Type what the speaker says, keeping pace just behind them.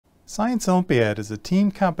Science Olympiad is a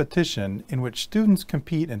team competition in which students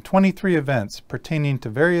compete in 23 events pertaining to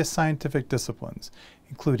various scientific disciplines,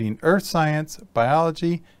 including earth science,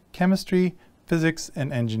 biology, chemistry, physics,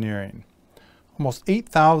 and engineering. Almost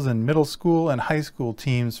 8,000 middle school and high school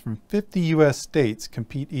teams from 50 U.S. states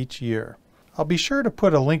compete each year. I'll be sure to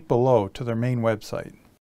put a link below to their main website.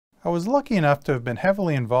 I was lucky enough to have been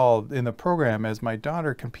heavily involved in the program as my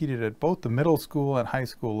daughter competed at both the middle school and high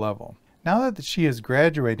school level. Now that she is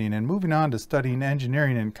graduating and moving on to studying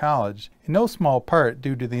engineering in college, in no small part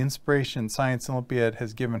due to the inspiration Science Olympiad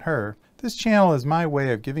has given her, this channel is my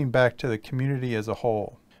way of giving back to the community as a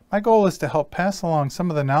whole. My goal is to help pass along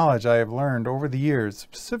some of the knowledge I have learned over the years,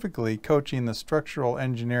 specifically coaching the structural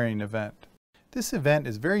engineering event. This event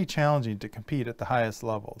is very challenging to compete at the highest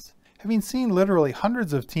levels. Having seen literally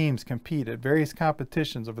hundreds of teams compete at various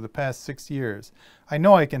competitions over the past 6 years, I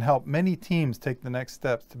know I can help many teams take the next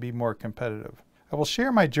steps to be more competitive. I will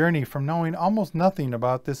share my journey from knowing almost nothing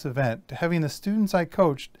about this event to having the students I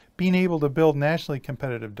coached being able to build nationally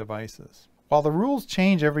competitive devices. While the rules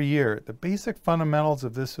change every year, the basic fundamentals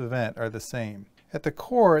of this event are the same. At the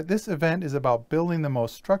core, this event is about building the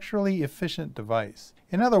most structurally efficient device.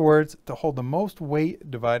 In other words, to hold the most weight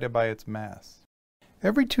divided by its mass.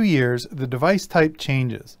 Every 2 years, the device type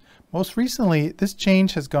changes. Most recently, this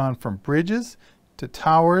change has gone from bridges to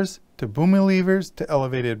towers to boomlevers to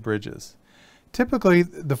elevated bridges. Typically,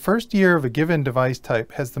 the first year of a given device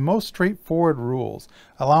type has the most straightforward rules,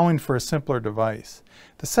 allowing for a simpler device.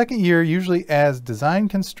 The second year usually adds design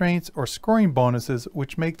constraints or scoring bonuses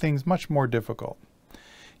which make things much more difficult.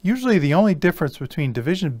 Usually the only difference between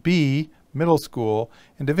Division B, middle school,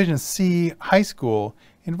 and Division C, high school,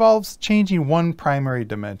 involves changing one primary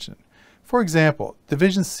dimension. For example,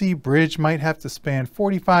 Division C bridge might have to span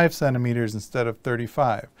 45 centimeters instead of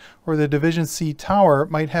 35, or the Division C tower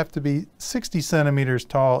might have to be 60 centimeters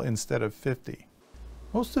tall instead of 50.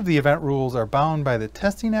 Most of the event rules are bound by the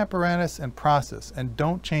testing apparatus and process and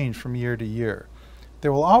don't change from year to year.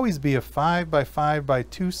 There will always be a 5 by 5 by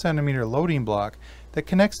 2 centimeter loading block that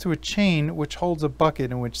connects to a chain which holds a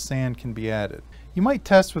bucket in which sand can be added. You might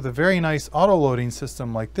test with a very nice auto-loading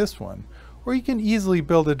system like this one, or you can easily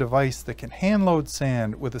build a device that can hand-load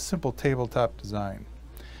sand with a simple tabletop design.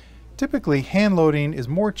 Typically, hand-loading is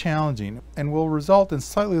more challenging and will result in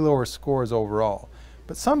slightly lower scores overall,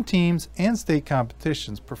 but some teams and state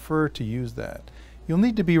competitions prefer to use that. You'll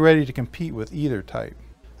need to be ready to compete with either type.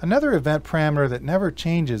 Another event parameter that never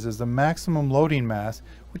changes is the maximum loading mass,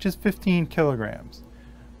 which is 15 kilograms.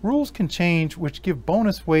 Rules can change which give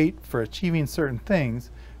bonus weight for achieving certain things,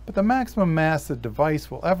 but the maximum mass the device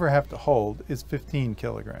will ever have to hold is 15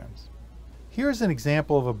 kilograms. Here's an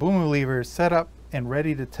example of a boomlever set up and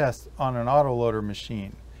ready to test on an autoloader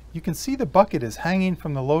machine. You can see the bucket is hanging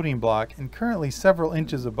from the loading block and currently several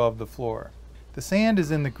inches above the floor. The sand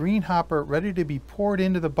is in the green hopper ready to be poured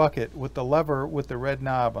into the bucket with the lever with the red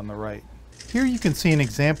knob on the right. Here you can see an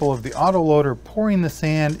example of the autoloader pouring the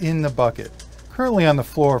sand in the bucket, currently on the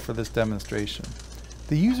floor for this demonstration.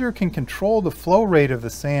 The user can control the flow rate of the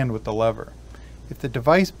sand with the lever. If the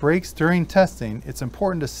device breaks during testing, it's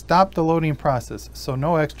important to stop the loading process so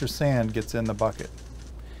no extra sand gets in the bucket.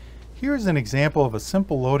 Here's an example of a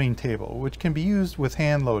simple loading table which can be used with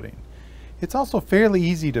hand loading. It's also fairly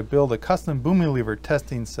easy to build a custom boomlever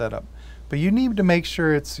testing setup, but you need to make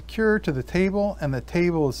sure it's secure to the table and the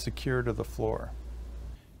table is secure to the floor.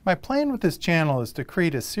 My plan with this channel is to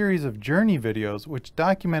create a series of journey videos which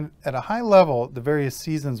document at a high level the various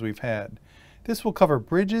seasons we've had. This will cover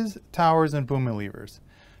bridges, towers, and boomlevers.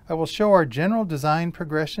 I will show our general design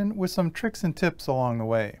progression with some tricks and tips along the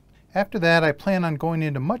way. After that, I plan on going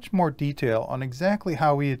into much more detail on exactly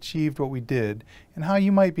how we achieved what we did and how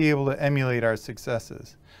you might be able to emulate our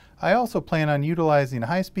successes. I also plan on utilizing a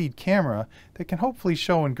high-speed camera that can hopefully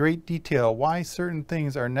show in great detail why certain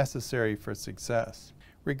things are necessary for success.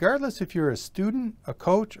 Regardless if you're a student, a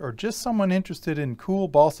coach, or just someone interested in cool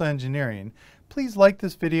balsa engineering, please like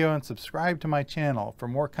this video and subscribe to my channel for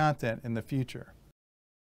more content in the future.